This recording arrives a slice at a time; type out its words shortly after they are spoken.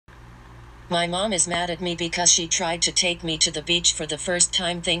My mom is mad at me because she tried to take me to the beach for the first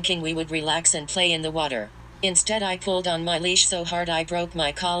time thinking we would relax and play in the water. Instead, I pulled on my leash so hard I broke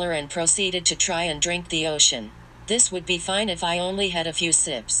my collar and proceeded to try and drink the ocean. This would be fine if I only had a few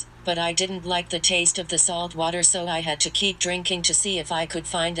sips, but I didn't like the taste of the salt water, so I had to keep drinking to see if I could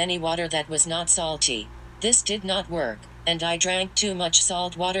find any water that was not salty. This did not work, and I drank too much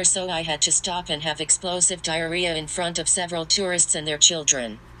salt water, so I had to stop and have explosive diarrhea in front of several tourists and their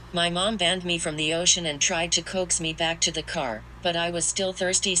children. My mom banned me from the ocean and tried to coax me back to the car, but I was still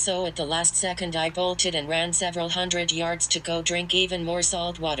thirsty, so at the last second I bolted and ran several hundred yards to go drink even more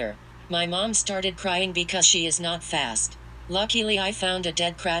salt water. My mom started crying because she is not fast. Luckily, I found a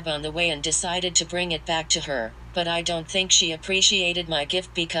dead crab on the way and decided to bring it back to her, but I don't think she appreciated my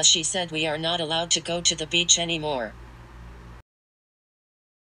gift because she said we are not allowed to go to the beach anymore.